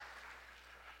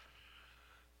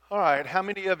All right, how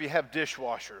many of you have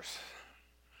dishwashers?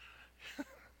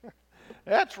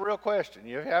 That's a real question.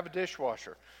 You have a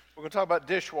dishwasher. We're going to talk about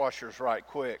dishwashers right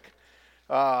quick.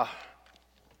 I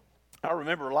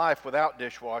remember life without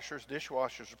dishwashers.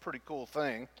 Dishwashers are a pretty cool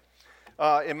thing.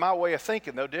 In my way of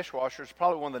thinking, though, dishwashers are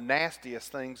probably one of the nastiest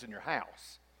things in your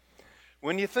house.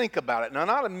 When you think about it, now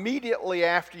not immediately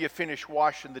after you finish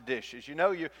washing the dishes. You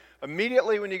know, you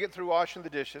immediately when you get through washing the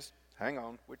dishes, hang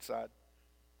on, which side?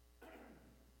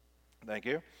 Thank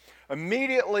you.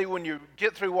 Immediately when you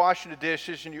get through washing the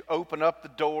dishes and you open up the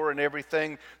door and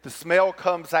everything, the smell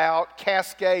comes out.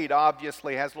 Cascade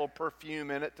obviously has a little perfume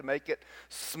in it to make it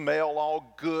smell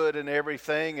all good and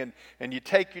everything. And you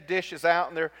take your dishes out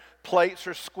and their plates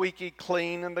are squeaky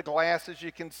clean and the glasses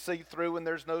you can see through and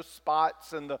there's no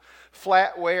spots and the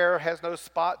flatware has no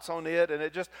spots on it and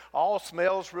it just all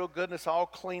smells real good and it's all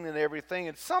clean and everything.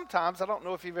 And sometimes, I don't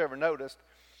know if you've ever noticed,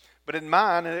 but in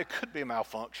mine, and it could be a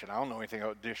malfunction, I don't know anything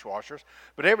about dishwashers,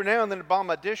 but every now and then at the bottom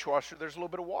of my dishwasher, there's a little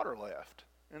bit of water left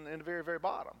in the very, very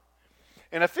bottom.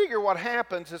 And I figure what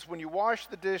happens is when you wash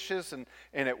the dishes and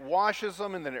it washes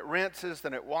them and then it rinses,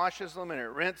 then it washes them and it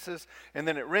rinses, and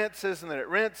then it rinses and then it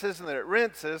rinses and then it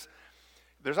rinses,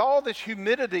 there's all this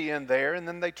humidity in there, and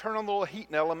then they turn on the little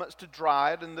heating elements to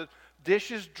dry it, and the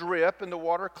dishes drip and the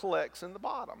water collects in the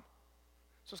bottom.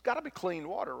 So it's got to be clean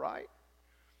water, right?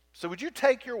 So would you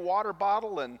take your water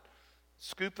bottle and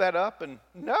scoop that up and,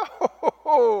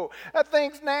 no, that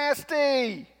thing's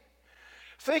nasty.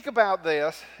 Think about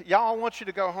this. Y'all, I want you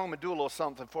to go home and do a little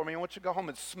something for me. I want you to go home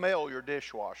and smell your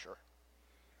dishwasher.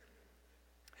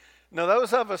 Now,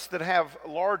 those of us that have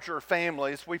larger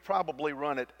families, we probably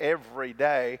run it every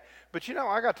day. But, you know,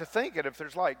 I got to thinking if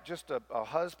there's like just a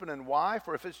husband and wife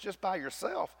or if it's just by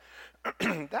yourself,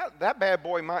 that bad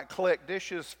boy might collect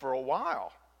dishes for a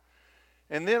while.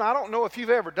 And then I don't know if you've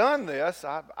ever done this.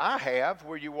 I have,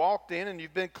 where you walked in and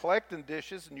you've been collecting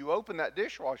dishes and you open that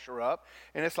dishwasher up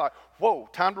and it's like, whoa,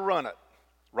 time to run it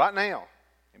right now.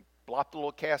 And blop the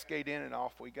little cascade in and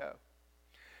off we go.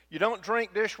 You don't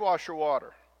drink dishwasher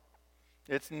water.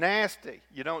 It's nasty.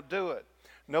 You don't do it.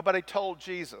 Nobody told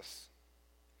Jesus.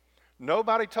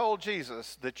 Nobody told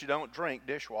Jesus that you don't drink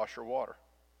dishwasher water.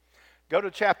 Go to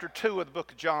chapter 2 of the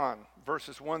book of John,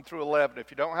 verses 1 through 11.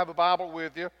 If you don't have a Bible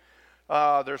with you,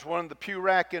 there's one in the pew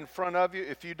rack in front of you.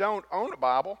 If you don't own a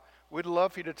Bible, we'd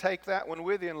love for you to take that one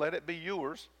with you and let it be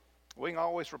yours. We can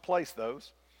always replace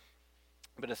those.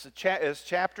 But it's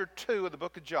chapter 2 of the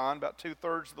book of John, about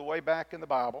 2/3 of the way back in the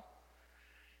Bible.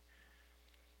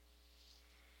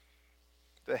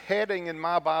 The heading in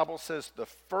my Bible says, "The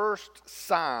first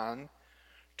sign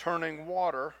turning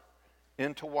water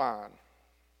into wine."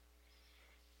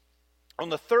 On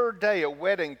the third day, a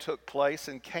wedding took place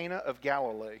in Cana of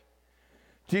Galilee.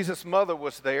 Jesus' mother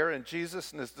was there, and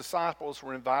Jesus and his disciples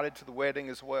were invited to the wedding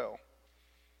as well.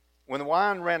 When the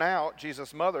wine ran out,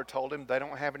 Jesus' mother told him, "They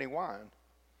don't have any wine."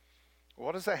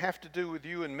 "What does that have to do with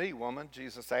you and me, woman?"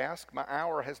 Jesus asked. "My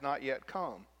hour has not yet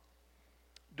come."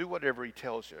 "Do whatever he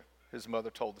tells you," his mother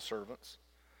told the servants.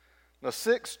 Now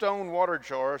 6 stone water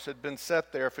jars had been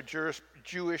set there for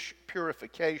Jewish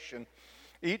purification,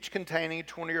 each containing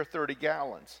 20 or 30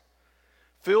 gallons.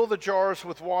 "Fill the jars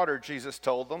with water," Jesus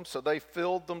told them, so they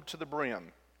filled them to the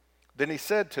brim. Then he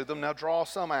said to them, "Now draw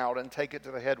some out and take it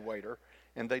to the head waiter,"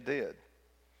 and they did.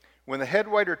 When the head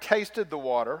waiter tasted the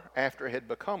water after it had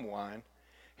become wine,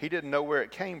 he didn't know where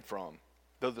it came from,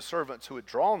 though the servants who had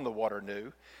drawn the water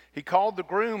knew. He called the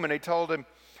groom and he told him,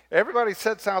 "Everybody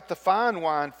sets out the fine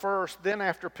wine first, then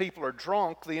after people are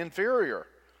drunk, the inferior.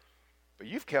 But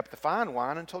you've kept the fine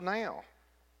wine until now."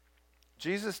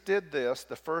 Jesus did this,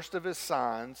 the first of his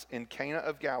signs, in Cana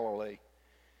of Galilee.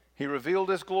 He revealed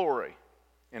his glory,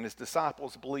 and his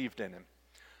disciples believed in him.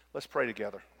 Let's pray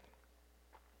together.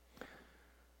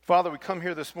 Father, we come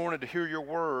here this morning to hear your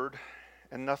word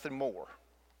and nothing more.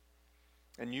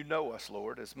 And you know us,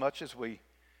 Lord. As much as we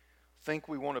think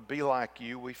we want to be like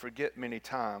you, we forget many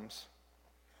times,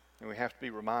 and we have to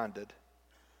be reminded.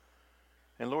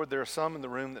 And Lord, there are some in the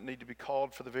room that need to be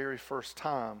called for the very first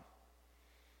time.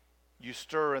 You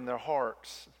stir in their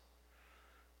hearts,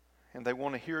 and they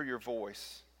want to hear your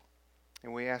voice,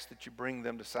 and we ask that you bring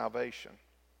them to salvation.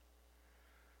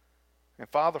 And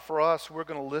Father, for us, we're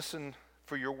going to listen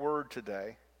for your word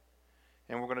today,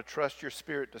 and we're going to trust your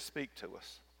Spirit to speak to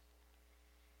us.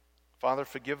 Father,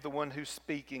 forgive the one who's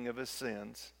speaking of his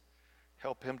sins.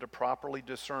 Help him to properly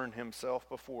discern himself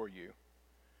before you.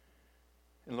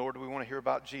 And Lord, we want to hear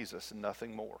about Jesus and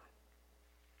nothing more.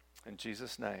 In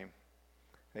Jesus' name,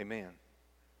 amen.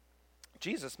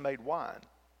 Jesus made wine.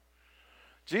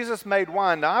 Jesus made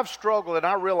wine. Now, I've struggled, and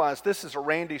I realize this is a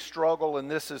Randy struggle, and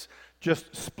this is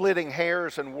just splitting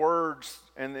hairs and words,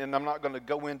 and I'm not going to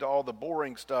go into all the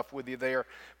boring stuff with you there.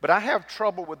 But I have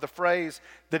trouble with the phrase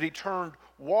that he turned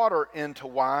water into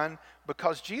wine,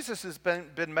 because Jesus has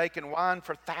been making wine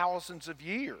for thousands of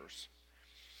years.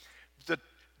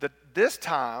 This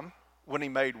time, when he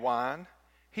made wine,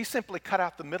 he simply cut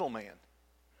out the middleman.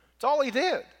 That's all he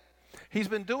did. He's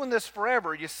been doing this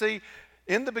forever. You see,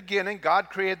 in the beginning, God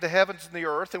created the heavens and the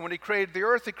earth, and when he created the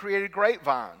earth, he created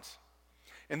grapevines.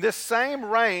 And this same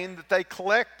rain that they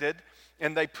collected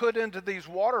and they put into these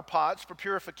water pots for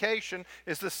purification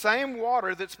is the same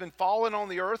water that's been falling on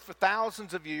the earth for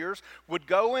thousands of years, would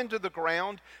go into the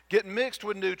ground, get mixed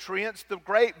with nutrients. The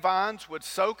grapevines would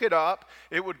soak it up.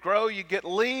 It would grow. You get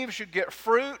leaves, you get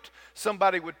fruit.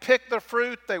 Somebody would pick the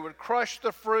fruit. They would crush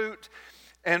the fruit.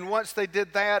 And once they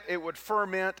did that, it would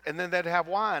ferment, and then they'd have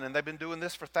wine. And they've been doing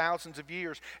this for thousands of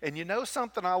years. And you know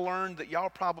something I learned that y'all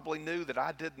probably knew that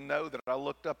I didn't know, that I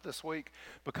looked up this week?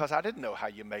 Because I didn't know how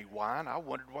you made wine. I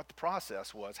wondered what the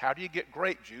process was. How do you get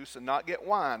grape juice and not get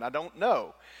wine? I don't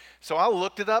know. So I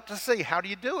looked it up to see, how do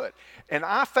you do it? And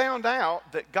I found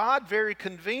out that God very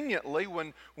conveniently,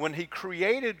 when he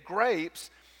created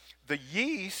grapes, the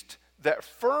yeast that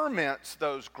ferments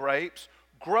those grapes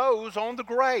grows on the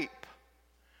grape.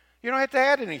 You don't have to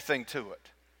add anything to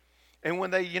it. And when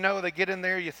they get in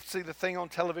there, you see the thing on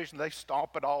television, they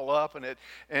stomp it all up, when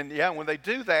they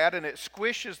do that, and it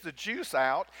squishes the juice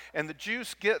out, and the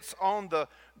juice gets on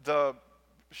the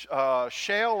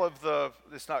shell of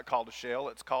it's not called a shell,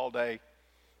 it's called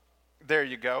there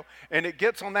you go, and it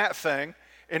gets on that thing,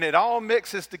 and it all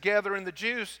mixes together in the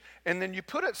juice, and then you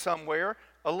put it somewhere.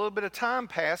 A little bit of time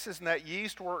passes, and that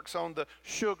yeast works on the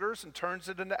sugars and turns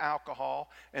it into alcohol,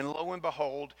 and lo and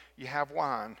behold, you have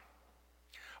wine.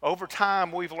 Over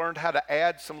time, we've learned how to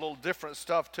add some little different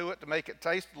stuff to it to make it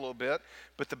taste a little bit,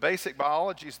 but the basic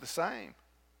biology is the same.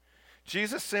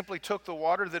 Jesus simply took the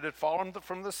water that had fallen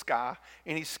from the sky,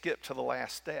 and he skipped to the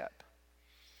last step.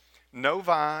 No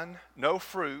vine, no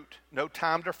fruit, no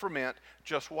time to ferment,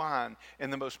 just wine,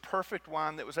 and the most perfect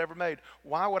wine that was ever made.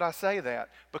 Why would I say that?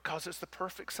 Because it's the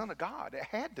perfect Son of God. It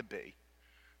had to be.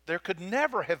 There could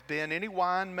never have been any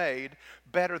wine made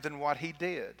better than what he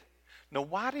did. Now,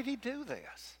 why did he do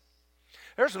this?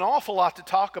 There's an awful lot to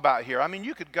talk about here. I mean,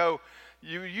 you could go,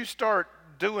 you start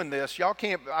doing this. Y'all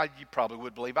can't, you probably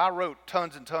would believe, I wrote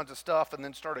tons and tons of stuff and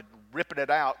then started ripping it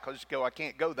out because I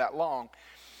can't go that long.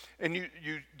 And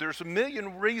there's a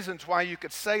million reasons why you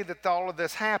could say that all of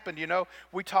this happened. You know,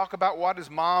 we talk about what his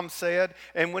mom said,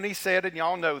 and when he said, and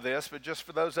y'all know this, but just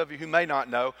for those of you who may not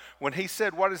know, when he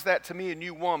said, "What is that to me, a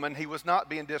new woman?" he was not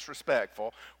being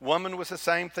disrespectful. Woman was the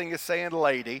same thing as saying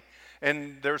lady,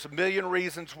 and there's a million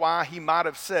reasons why he might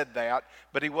have said that,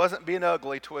 but he wasn't being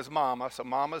ugly to his mama, so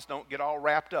mamas don't get all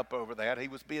wrapped up over that. He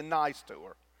was being nice to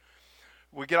her.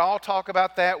 We could all talk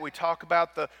about that. We talk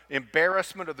about the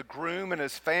embarrassment of the groom and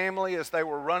his family as they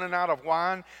were running out of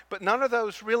wine. But none of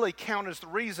those really count as the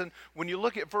reason. When you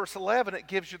look at verse 11, it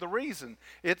gives you the reason.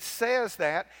 It says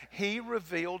that he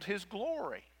revealed his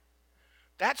glory.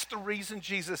 That's the reason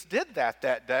Jesus did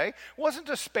that day. It wasn't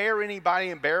to spare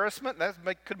anybody embarrassment. That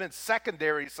could have been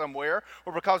secondary somewhere,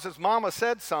 or because his mama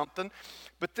said something.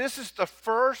 But this is the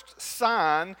first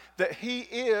sign that he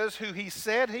is who he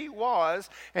said he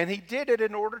was, and he did it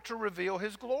in order to reveal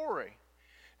his glory.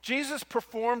 Jesus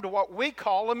performed what we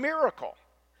call a miracle.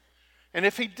 And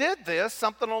if he did this,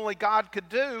 something only God could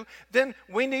do, then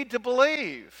we need to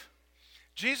believe.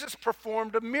 Jesus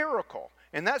performed a miracle.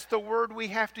 And that's the word we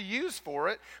have to use for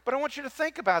it. But I want you to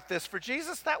think about this. For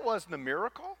Jesus, that wasn't a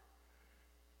miracle.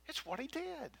 It's what he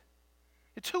did.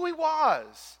 It's who he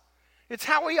was. It's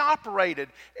how he operated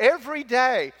every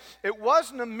day. It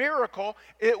wasn't a miracle.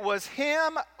 It was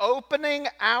him opening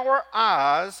our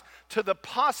eyes to the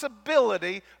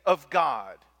possibility of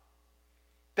God.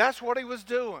 That's what he was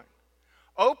doing.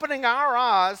 Opening our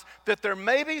eyes that there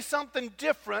may be something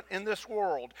different in this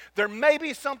world. There may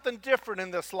be something different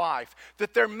in this life.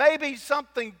 That there may be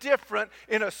something different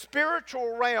in a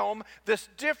spiritual realm that's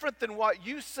different than what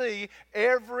you see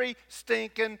every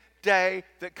stinking day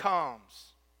that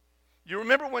comes. You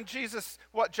remember when Jesus,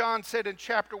 what John said in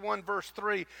chapter 1, verse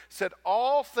 3, said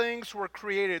all things were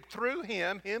created through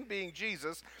him being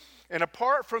Jesus, and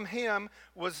apart from him,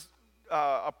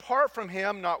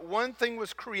 not one thing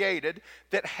was created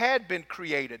that had been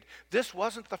created. This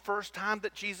wasn't the first time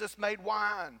that Jesus made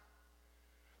wine.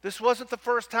 This wasn't the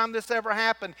first time this ever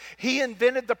happened. He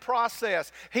invented the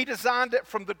process. He designed it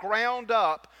from the ground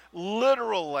up,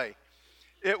 literally.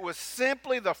 It was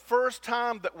simply the first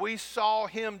time that we saw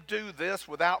him do this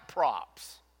without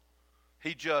props.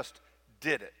 He just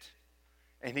did it.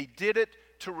 And he did it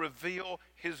to reveal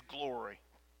his glory.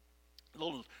 A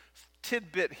little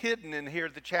tidbit hidden in here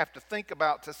that you have to think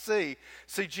about to see.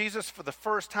 See, Jesus, for the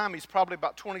first time, he's probably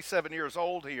about 27 years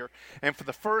old here. And for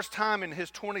the first time in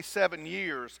his 27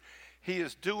 years, he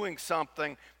is doing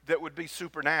something that would be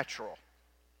supernatural.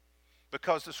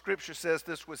 Because the scripture says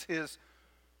this was his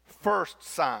first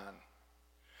sign.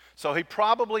 So he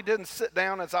probably didn't sit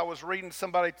down, as I was reading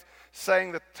somebody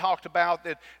saying that talked about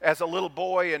that as a little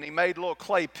boy, and he made little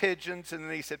clay pigeons, and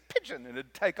then he said, pigeon, and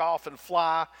it'd take off and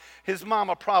fly. His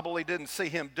mama probably didn't see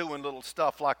him doing little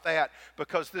stuff like that,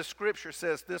 because this scripture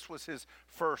says this was his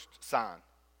first sign.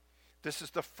 This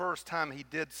is the first time he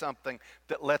did something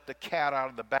that let the cat out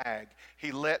of the bag.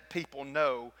 He let people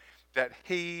know that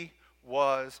he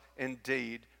was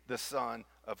indeed the Son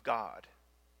of God.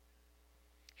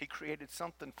 He created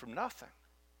something from nothing.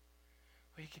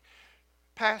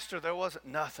 Pastor, there wasn't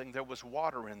nothing. There was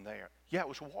water in there. Yeah, it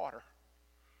was water.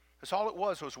 That's all it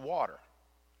was water.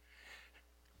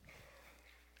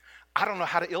 I don't know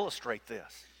how to illustrate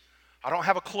this. I don't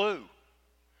have a clue.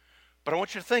 But I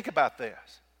want you to think about this.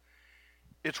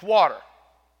 It's water.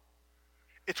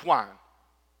 It's wine.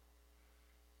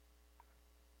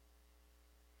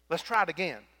 Let's try it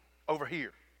again over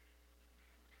here.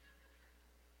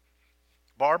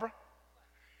 Barbara,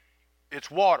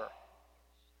 it's water.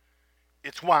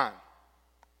 It's wine.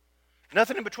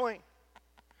 Nothing in between.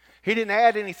 He didn't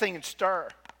add anything and stir.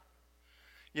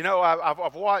 You know,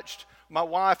 I've watched my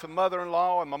wife and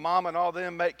mother-in-law and my mom and all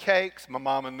them make cakes. My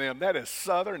mom and them, that is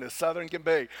Southern as Southern can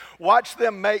be. Watch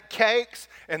them make cakes,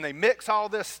 and they mix all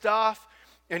this stuff,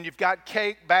 and you've got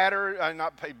cake batter,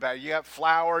 not batter, you got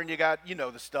flour, and you got, you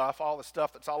know, the stuff, all the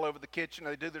stuff that's all over the kitchen.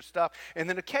 They do their stuff, and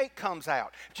then the cake comes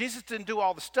out. Jesus didn't do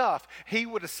all the stuff. He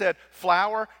would have said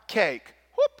flour, cake,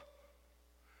 whoop.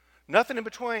 Nothing in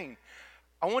between.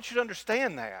 I want you to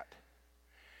understand that.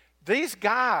 These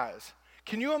guys,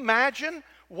 can you imagine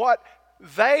what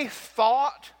they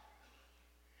thought?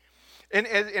 And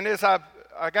as I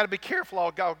got to be careful,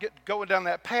 I'll get going down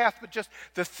that path, but just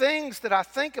the things that I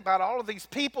think about, all of these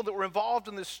people that were involved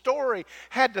in this story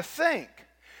had to think.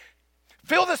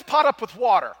 Fill this pot up with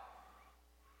water.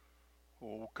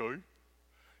 Okay.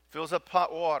 Fills up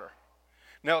pot water.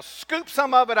 Now scoop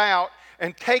some of it out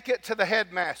and take it to the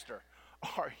headmaster.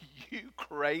 Are you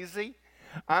crazy?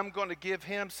 I'm going to give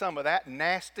him some of that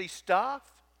nasty stuff?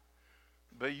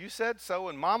 But you said so,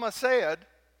 and Mama said,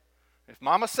 if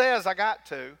Mama says I got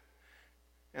to.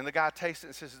 And the guy tasted it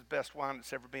and says it's the best wine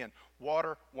it's ever been.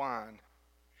 Water, wine.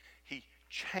 He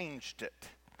changed it.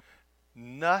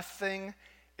 Nothing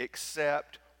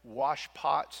except wash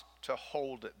pots to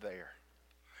hold it there.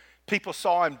 People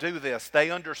saw him do this. They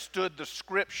understood the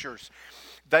scriptures.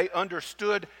 They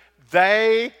understood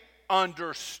the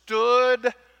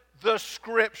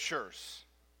scriptures.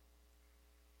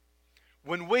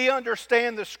 When we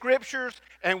understand the scriptures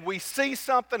and we see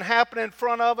something happen in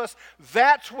front of us,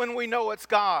 that's when we know it's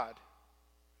God.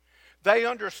 They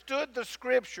understood the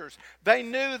scriptures. They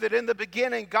knew that in the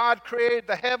beginning God created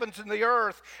the heavens and the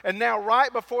earth, and now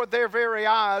right before their very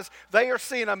eyes, they are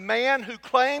seeing a man who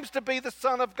claims to be the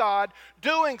Son of God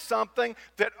doing something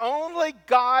that only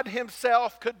God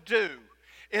himself could do.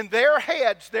 In their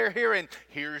heads, they're hearing,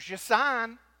 here's your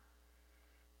sign.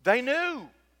 They knew.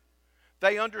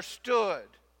 They understood.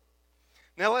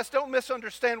 Now, let's don't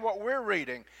misunderstand what we're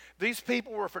reading. These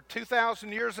people were for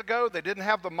 2,000 years ago. They didn't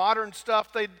have the modern stuff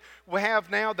we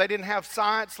have now. They didn't have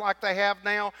science like they have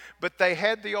now, but they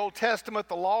had the Old Testament,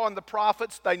 the law, and the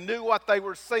prophets. They knew what they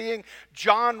were seeing.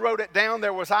 John wrote it down.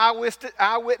 There was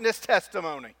eyewitness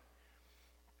testimony.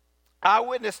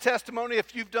 Eyewitness testimony,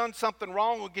 if you've done something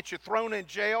wrong, will get you thrown in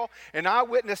jail. And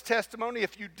eyewitness testimony,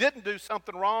 if you didn't do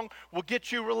something wrong, will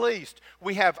get you released.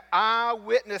 We have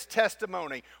eyewitness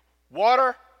testimony.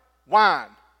 Water, wine,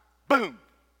 boom.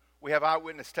 We have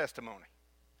eyewitness testimony.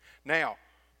 Now,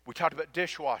 we talked about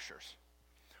dishwashers.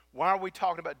 Why are we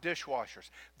talking about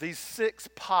dishwashers? These 6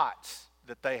 pots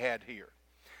that they had here.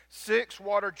 6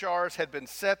 water jars had been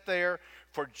set there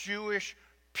for Jewish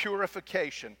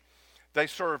purification. They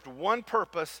served one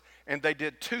purpose, and they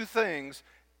did 2 things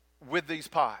with these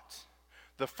pots.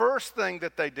 The first thing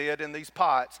that they did in these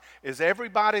pots is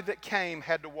everybody that came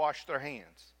had to wash their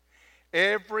hands.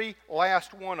 Every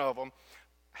last one of them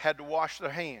had to wash their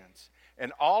hands.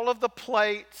 And all of the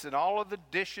plates and all of the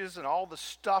dishes and all the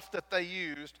stuff that they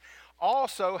used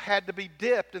also had to be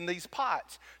dipped in these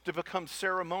pots to become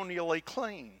ceremonially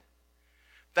clean.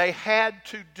 They had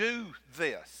to do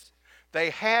this. They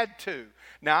had to.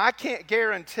 Now, I can't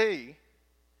guarantee,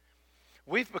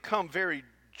 we've become very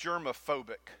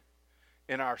germophobic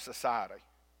in our society.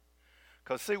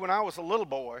 Because, see, when I was a little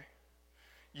boy,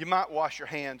 you might wash your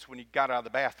hands when you got out of the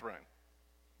bathroom.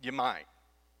 You might,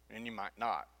 and you might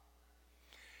not.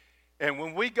 And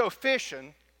when we go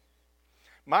fishing,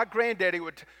 my granddaddy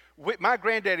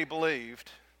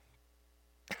believed,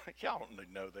 y'all don't need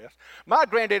to know this. My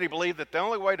granddaddy believed that the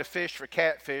only way to fish for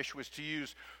catfish was to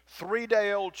use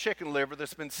 3-day-old chicken liver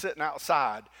that's been sitting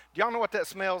outside. Do y'all know what that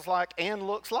smells like and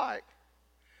looks like?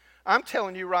 I'm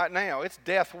telling you right now, it's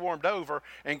death warmed over,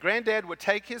 and Granddad would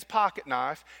take his pocket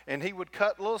knife, and he would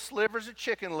cut little slivers of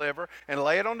chicken liver and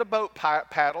lay it on the boat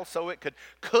paddle so it could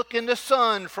cook in the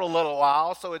sun for a little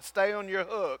while so it'd stay on your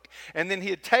hook. And then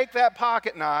he'd take that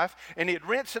pocket knife, and he'd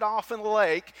rinse it off in the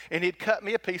lake, and he'd cut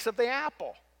me a piece of the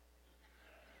apple.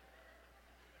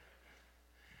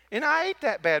 And I ate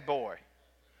that bad boy.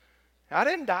 I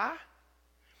didn't die.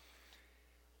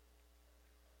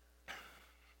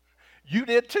 You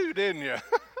did too, didn't you?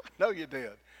 No, you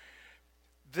did.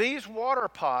 These water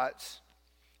pots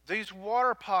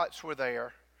were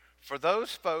there for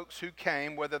those folks who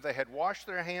came, whether they had washed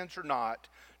their hands or not,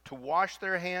 to wash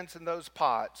their hands in those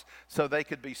pots so they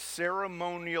could be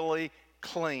ceremonially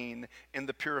clean in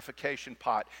the purification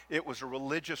pot. It was a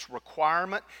religious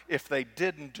requirement. If they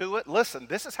didn't do it, listen,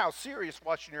 this is how serious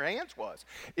washing your hands was.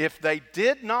 If they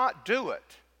did not do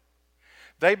it,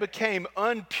 they became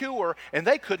impure and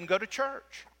they couldn't go to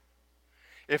church.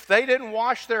 If they didn't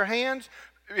wash their hands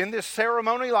in this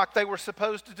ceremony like they were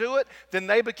supposed to do it, then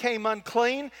they became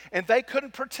unclean and they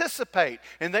couldn't participate.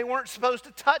 And they weren't supposed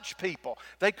to touch people.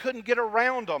 They couldn't get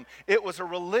around them. It was a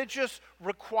religious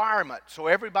requirement. So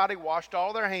everybody washed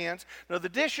all their hands. Now the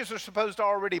dishes are supposed to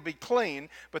already be clean,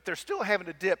 but they're still having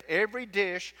to dip every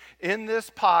dish in this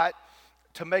pot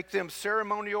to make them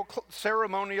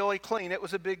ceremonially clean. It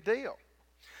was a big deal.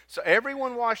 So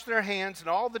everyone washed their hands, and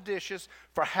all the dishes,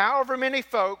 for however many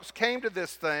folks came to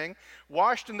this thing,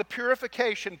 washed in the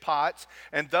purification pots.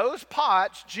 And those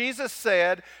pots, Jesus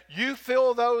said, you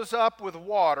fill those up with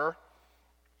water.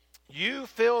 You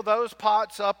fill those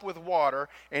pots up with water.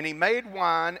 And he made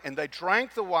wine, and they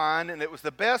drank the wine, and it was the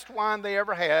best wine they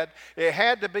ever had. It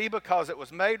had to be because it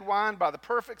was made wine by the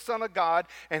perfect Son of God,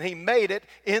 and he made it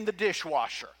in the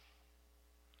dishwasher.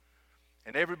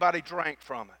 And everybody drank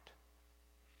from it.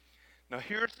 Now,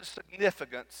 here's the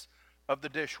significance of the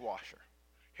dishwasher.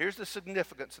 Here's the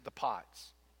significance of the pots.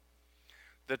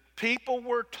 The people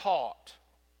were taught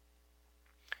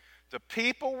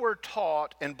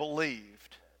and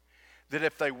believed that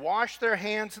if they washed their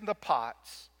hands in the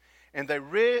pots and they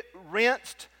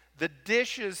rinsed the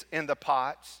dishes in the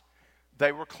pots,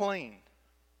 they were clean.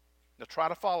 Now, try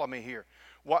to follow me here.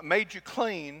 What made you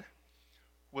clean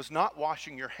was not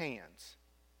washing your hands.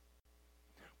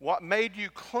 What made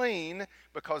you clean,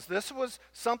 because this was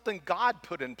something God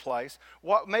put in place,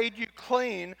 what made you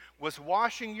clean was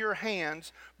washing your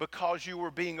hands because you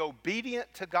were being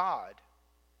obedient to God.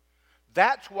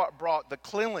 That's what brought the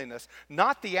cleanliness,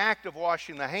 not the act of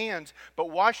washing the hands, but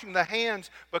washing the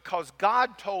hands because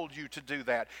God told you to do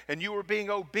that, and you were being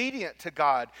obedient to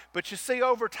God. But you see,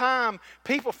 over time,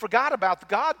 people forgot about the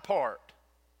God part.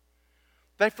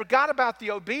 They forgot about the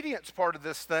obedience part of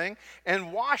this thing,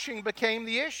 and washing became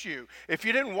the issue. If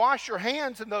you didn't wash your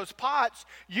hands in those pots,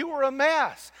 you were a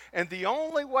mess. And the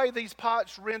only way these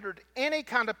pots rendered any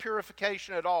kind of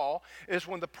purification at all is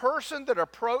when the person that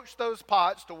approached those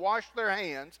pots to wash their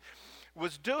hands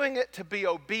was doing it to be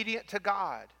obedient to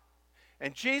God.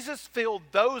 And Jesus filled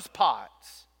those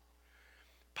pots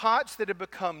that had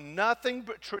become nothing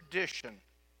but tradition.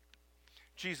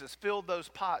 Jesus filled those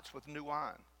pots with new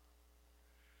wine.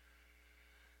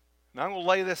 Now, I'm going to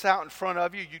lay this out in front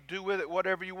of you. You do with it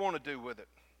whatever you want to do with it.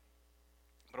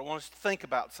 But I want us to think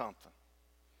about something.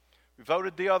 We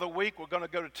voted the other week. We're going to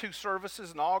go to 2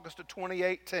 services in August of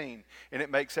 2018. And it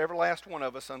makes every last one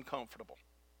of us uncomfortable.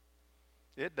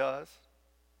 It does.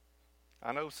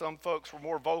 I know some folks were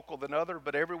more vocal than others,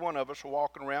 but every one of us are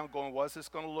walking around going, what's this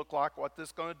going to look like? What's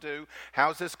this going to do?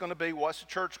 How's this going to be? What's the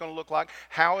church going to look like?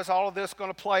 How is all of this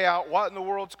going to play out? What in the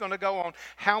world's going to go on?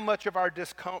 How much of our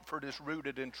discomfort is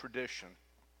rooted in tradition?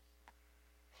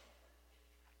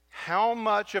 How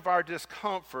much of our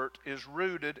discomfort is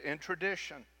rooted in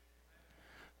tradition?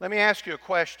 Let me ask you a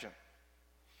question.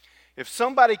 If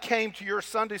somebody came to your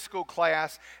Sunday school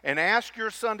class and asked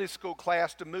your Sunday school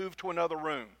class to move to another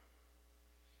room,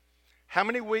 how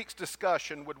many weeks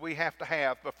discussion would we have to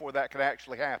have before that could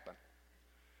actually happen?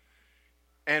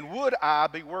 And would I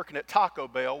be working at Taco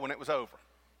Bell when it was over?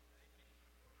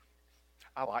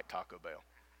 I like Taco Bell.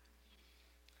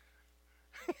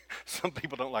 Some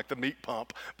people don't like the meat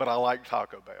pump, but I like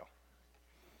Taco Bell.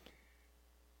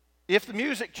 If the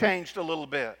music changed a little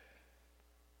bit,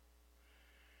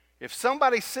 If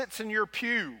somebody sits in your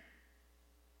pew,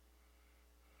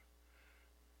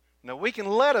 now we can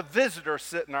let a visitor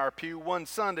sit in our pew one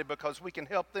Sunday because we can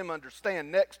help them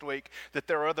understand next week that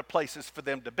there are other places for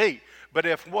them to be. But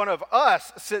if one of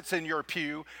us sits in your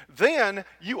pew, then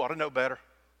you ought to know better.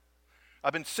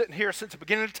 I've been sitting here since the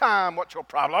beginning of time. What's your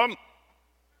problem?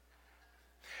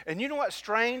 And you know what's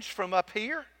strange from up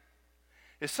here?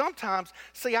 Is sometimes,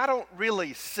 see, I don't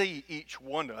really see each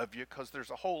one of you because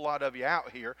there's a whole lot of you out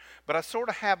here, but I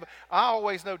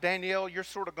always know, Danielle, you're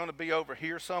sort of going to be over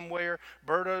here somewhere.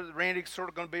 Berta, Randy's sort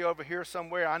of going to be over here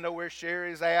somewhere. I know where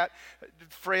Sherry's at.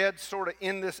 Fred's sort of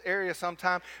in this area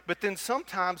sometime, but then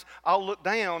sometimes I'll look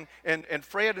down and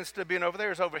Fred, instead of being over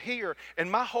there, is over here, and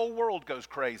my whole world goes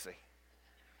crazy.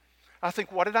 I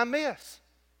think, what did I miss?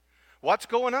 What's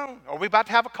going on? Are we about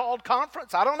to have a called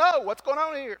conference? I don't know. What's going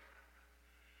on here?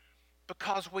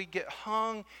 Because we get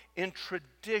hung in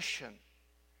tradition.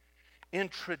 In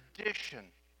tradition.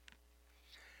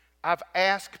 I've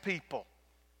asked people,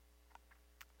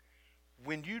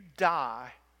 when you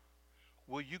die,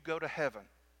 will you go to heaven?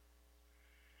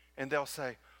 And they'll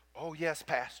say, oh yes,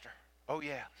 Pastor. Oh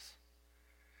yes.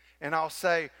 And I'll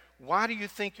say, why do you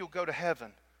think you'll go to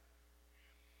heaven?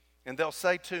 And they'll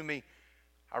say to me,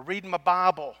 I read my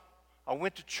Bible. I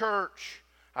went to church.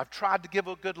 I've tried to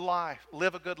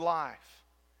live a good life.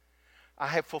 I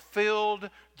have fulfilled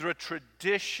the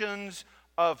traditions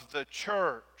of the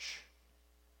church.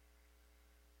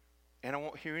 And I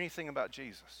won't hear anything about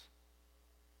Jesus.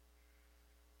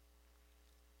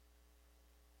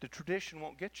 The tradition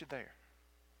won't get you there.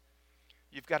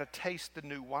 You've got to taste the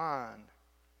new wine.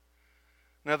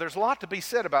 Now, there's a lot to be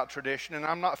said about tradition, and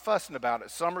I'm not fussing about it.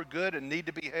 Some are good and need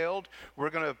to be held. We're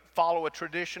going to follow a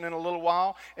tradition in a little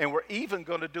while, and we're even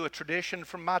going to do a tradition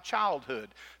from my childhood,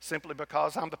 simply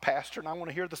because I'm the pastor and I want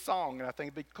to hear the song, and I think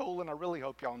it'd be cool, and I really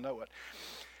hope y'all know it.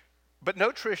 But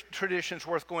no tradition's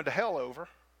worth going to hell over.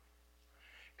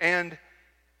 And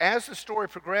as the story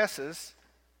progresses,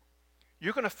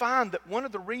 you're going to find that one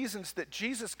of the reasons that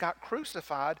Jesus got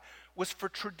crucified was for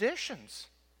traditions.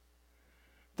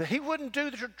 That he wouldn't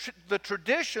do the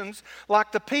traditions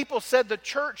like the people said the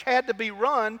church had to be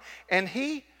run, and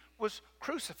he was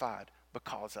crucified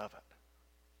because of it.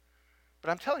 But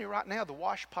I'm telling you right now, the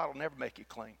wash pot will never make you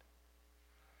clean.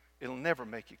 It'll never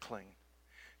make you clean.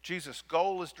 Jesus'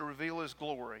 goal is to reveal his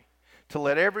glory, to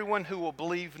let everyone who will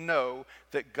believe know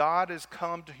that God has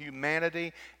come to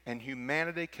humanity, and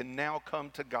humanity can now come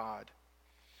to God.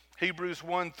 Hebrews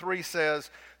 1:3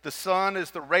 says, the Son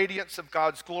is the radiance of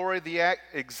God's glory, the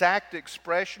exact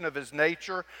expression of his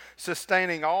nature,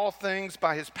 sustaining all things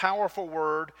by his powerful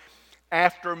word.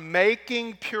 After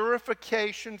making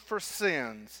purification for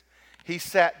sins, he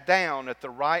sat down at the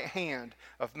right hand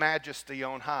of majesty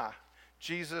on high.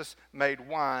 Jesus made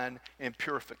wine in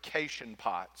purification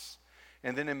pots.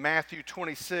 And then in Matthew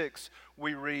 26,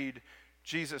 we read,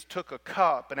 Jesus took a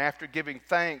cup, and after giving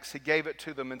thanks, he gave it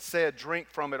to them and said, drink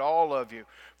from it, all of you.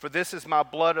 For this is my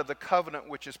blood of the covenant,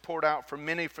 which is poured out for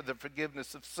many for the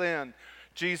forgiveness of sin.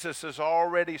 Jesus has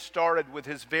already started with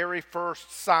his very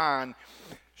first sign,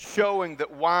 showing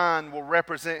that wine will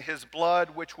represent his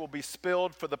blood, which will be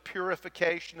spilled for the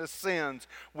purification of sins.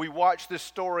 We watch this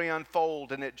story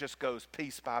unfold, and it just goes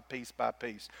piece by piece by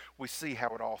piece. We see how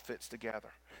it all fits together.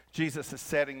 Jesus is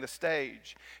setting the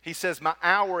stage. He says, my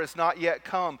hour is not yet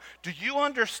come. Do you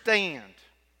understand?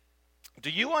 Do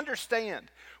you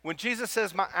understand? When Jesus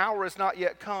says, my hour is not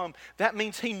yet come, that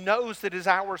means he knows that his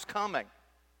hour is coming.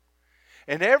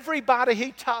 And everybody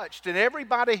he touched, and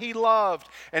everybody he loved,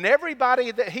 and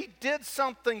everybody that he did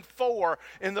something for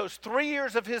in those 3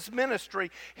 years of his ministry,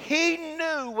 he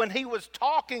knew when he was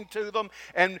talking to them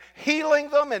and healing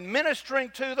them and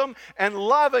ministering to them and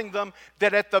loving them,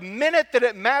 that at the minute that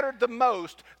it mattered the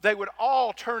most, they would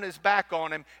all turn his back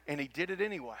on him, and he did it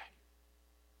anyway.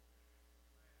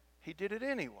 He did it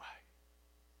anyway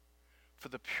for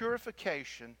the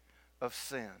purification of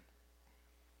sin.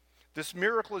 This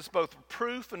miracle is both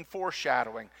proof and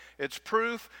foreshadowing. It's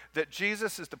proof that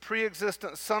Jesus is the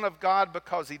pre-existent Son of God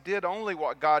because he did only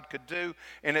what God could do,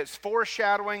 and it's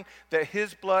foreshadowing that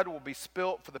his blood will be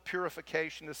spilt for the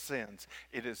purification of sins.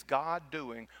 It is God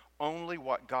doing only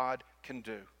what God can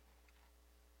do.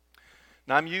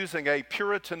 Now, I'm using a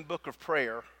Puritan book of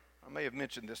prayer. I may have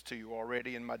mentioned this to you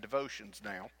already in my devotions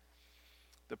now.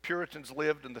 The Puritans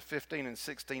lived in the 15 and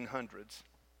 1600s.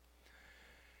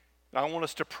 Now, I want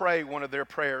us to pray one of their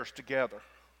prayers together.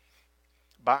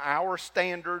 By our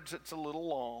standards, it's a little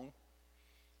long,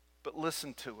 but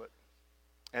listen to it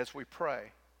as we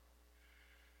pray.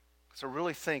 Because I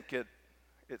really think it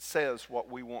says what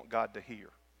we want God to hear.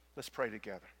 Let's pray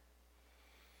together.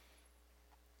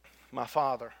 my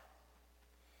Father,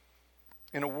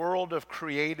 in a world of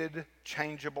created,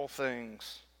 changeable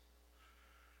things,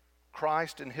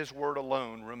 Christ and his word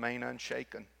alone remain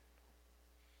unshaken.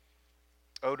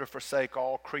 Oh, to forsake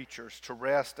all creatures, to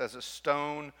rest as a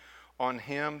stone on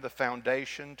him, the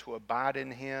foundation, to abide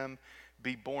in him,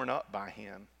 be borne up by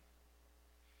him.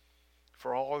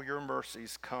 For all your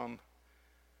mercies come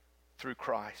through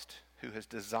Christ, who has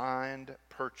designed,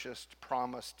 purchased,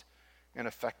 promised, and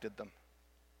effected them.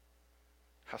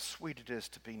 How sweet it is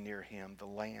to be near him, the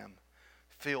Lamb,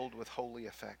 filled with holy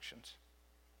affections.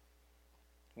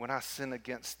 When I sin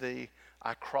against thee,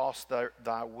 I cross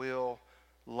thy will,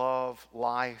 love,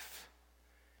 life,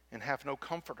 and have no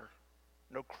comforter,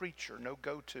 no creature, no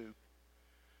go-to.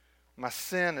 My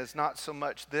sin is not so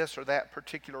much this or that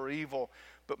particular evil,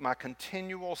 but my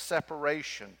continual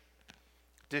separation,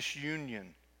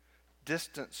 disunion,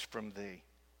 distance from thee,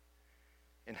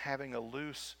 and having a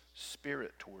loose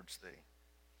spirit towards thee.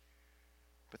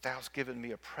 But thou hast given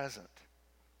me a present,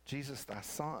 Jesus thy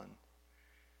Son,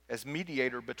 as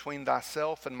mediator between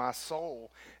thyself and my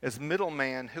soul, as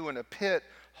middleman who in a pit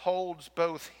holds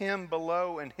both him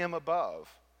below and him above.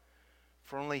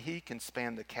 For only he can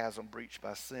span the chasm breached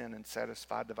by sin and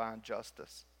satisfy divine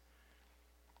justice.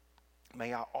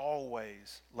 May I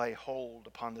always lay hold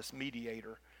upon this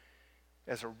mediator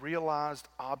as a realized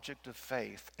object of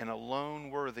faith and alone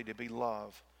worthy to be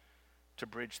loved to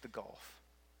bridge the gulf.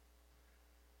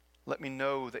 Let me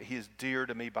know that he is dear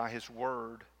to me by his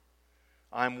word.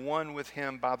 I am one with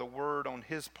him by the word on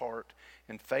his part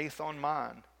and faith on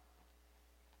mine.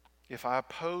 If I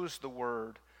oppose the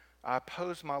word, I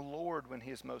oppose my Lord when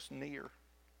he is most near.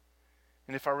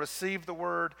 And if I receive the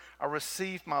word, I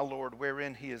receive my Lord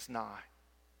wherein he is nigh.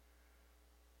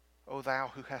 O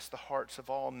thou who hast the hearts of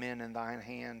all men in thine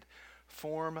hand,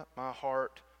 form my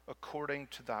heart according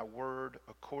to thy word,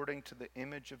 according to the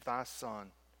image of thy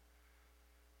Son.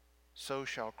 So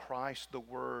shall Christ the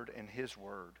Word and his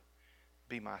word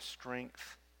be my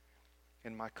strength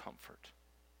and my comfort.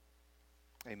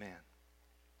 Amen.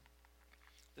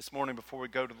 This morning, before we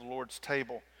go to the Lord's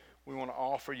table, we want to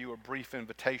offer you a brief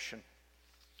invitation.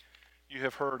 You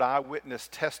have heard eyewitness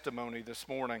testimony this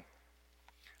morning.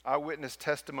 Eyewitness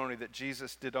testimony that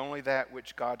Jesus did only that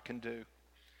which God can do.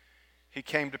 He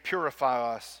came to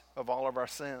purify us of all of our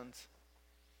sins.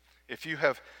 If you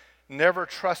have never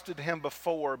trusted him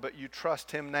before, but you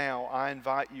trust him now, I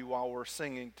invite you while we're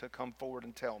singing to come forward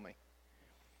and tell me.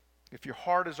 If your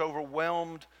heart is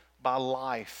overwhelmed by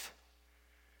life,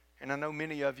 and I know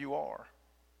many of you are,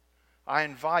 I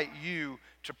invite you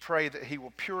to pray that he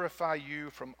will purify you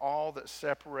from all that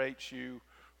separates you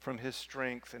from his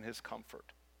strength and his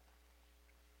comfort.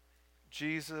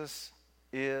 Jesus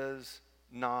is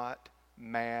not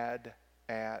mad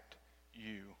at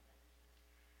you.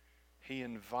 He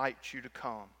invites you to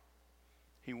come.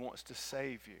 He wants to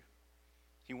save you.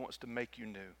 He wants to make you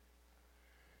new.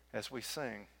 As we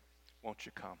sing, won't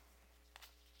you come?